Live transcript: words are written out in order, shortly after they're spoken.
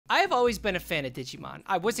I have always been a fan of Digimon.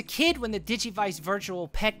 I was a kid when the Digivice Virtual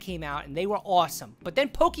Pet came out and they were awesome. But then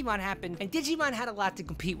Pokemon happened and Digimon had a lot to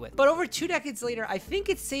compete with. But over 2 decades later, I think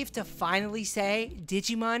it's safe to finally say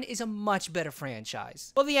Digimon is a much better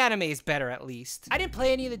franchise. Well, the anime is better at least. I didn't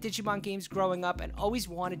play any of the Digimon games growing up and always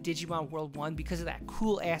wanted Digimon World 1 because of that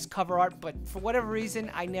cool ass cover art, but for whatever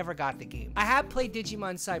reason, I never got the game. I have played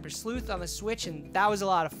Digimon Cyber Sleuth on the Switch and that was a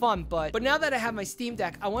lot of fun, but now that I have my Steam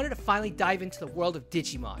Deck, I wanted to finally dive into the world of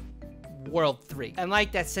Digimon. World 3. And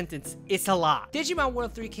like that sentence, it's a lot. Digimon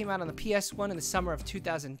World 3 came out on the PS1 in the summer of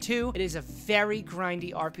 2002. It is a very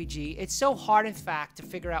grindy RPG. It's so hard, in fact, to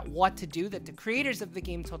figure out what to do that the creators of the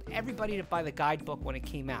game told everybody to buy the guidebook when it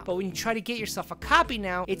came out. But when you try to get yourself a copy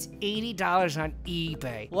now, it's $80 on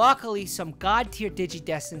eBay. Luckily, some god-tier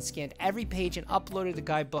Digidestin scanned every page and uploaded the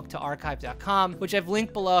guidebook to archive.com, which I've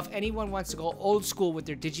linked below if anyone wants to go old school with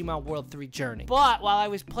their Digimon World 3 journey. But while I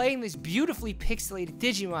was playing this beautifully pixelated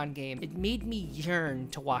Digimon game, it made me yearn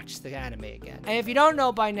to watch the anime again. And if you don't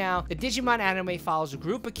know by now, the Digimon anime follows a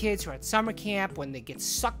group of kids who are at summer camp when they get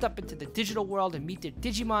sucked up into the digital world and meet their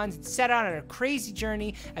Digimons and set out on a crazy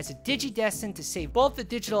journey as a Digidestin to save both the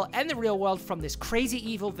digital and the real world from this crazy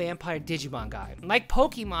evil vampire Digimon guy. And like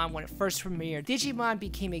Pokemon when it first premiered, Digimon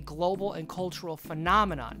became a global and cultural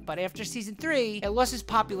phenomenon, but after season 3, it lost its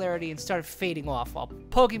popularity and started fading off while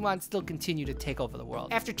Pokemon still continued to take over the world.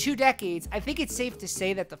 After 2 decades, I think it's safe to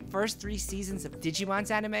say that the first 3 seasons of Digimon's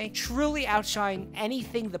anime truly outshine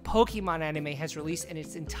anything the Pokemon anime has released in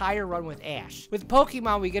its entire run with Ash. With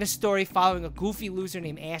Pokemon, we get a story following a goofy loser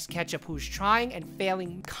named Ash Ketchup who's trying and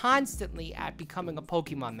failing constantly at becoming a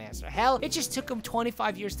Pokemon master. Hell, it just took him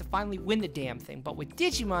 25 years to finally win the damn thing, but with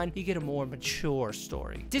Digimon, you get a more mature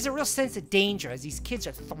story. There's a real sense of danger as these kids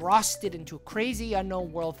are thrusted into a crazy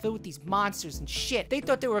unknown world filled with these monsters and shit. They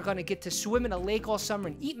thought they were gonna get to swim in a lake all summer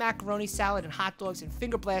and eat macaroni salad and hot dogs and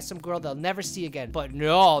finger blast some girl they'll never see again. But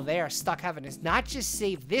no, they are stuck having to not just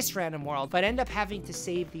save this random world, but end up having to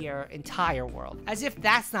save their entire world. As if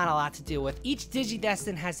that's not a lot to deal with, each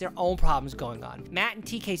Digidestin has their own problems going on. Matt and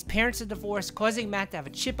TK's parents are divorced, causing Matt to have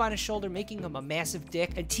a chip on his shoulder, making him a massive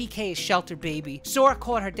dick, and TK is shelter baby. Sora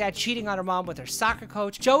caught her dad cheating on her mom with her soccer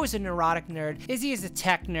coach, Joe is a neurotic nerd, Izzy is a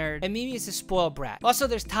tech nerd, and Mimi is a spoiled brat. Also,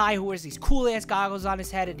 there's Ty who wears these cool ass goggles on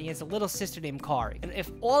his head, and he has a little sister named Kari. And if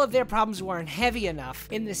all of their problems weren't heavy enough,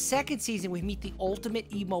 in the second season we meet the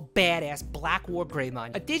ultimate emo badass Black War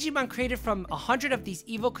Greymon, a Digimon created from 100 of these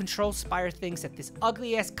evil control spire things that this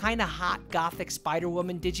ugly ass kinda hot gothic spider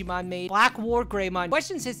woman Digimon made. Black War Greymon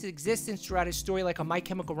questions his existence throughout his story like a My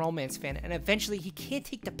Chemical Romance fan, and eventually he can't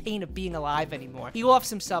take the pain of being alive anymore. He offs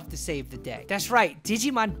himself to save the day. That's right,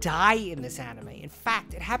 Digimon die in this anime. In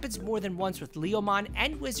fact, it happens more than once with Leomon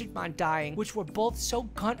and Wizardmon dying, which were both so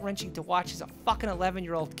gut-wrenching to watch as a fucking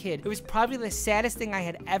 11-year-old kid. It was probably the saddest thing I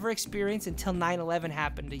had ever experienced until 9/11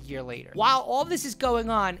 happened a year later. While all this is going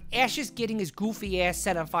on, Ash is getting his goofy ass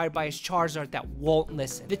set on fire by his Charizard that won't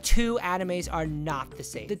listen. The 2 animes are not the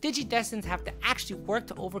same. The Digidestins have to actually work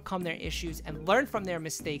to overcome their issues and learn from their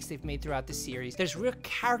mistakes they've made throughout the series. There's real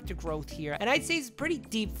character growth here, and I'd say it's pretty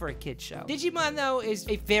deep for a kid's show. Digimon, though, is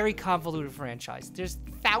a very convoluted franchise. There's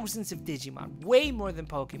thousands of Digimon, way more than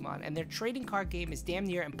Pokemon, and their trading card game is damn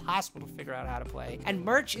near impossible to figure out how to play. And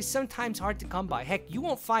merch is sometimes hard to come by. Heck, you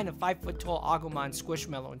won't find a 5-foot-tall Agumon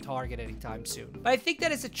Squishmallow in Target anytime soon. But I think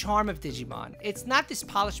that is a charm of Digimon. It's not this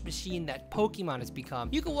polished machine that Pokemon has become.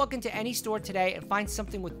 You can walk into any store today and find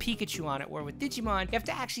something with Pikachu on it, where with Digimon, you have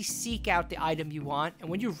to actually seek out the item you want, and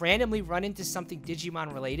when you randomly run into something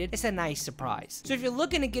Digimon related, it's a nice surprise. So if you're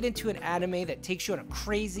looking to get into an anime that takes you on a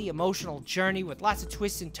crazy emotional journey with lots of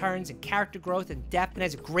twists and turns and character growth and depth and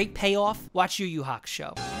has a great payoff, watch Yu Yu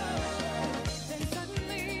Hakusho.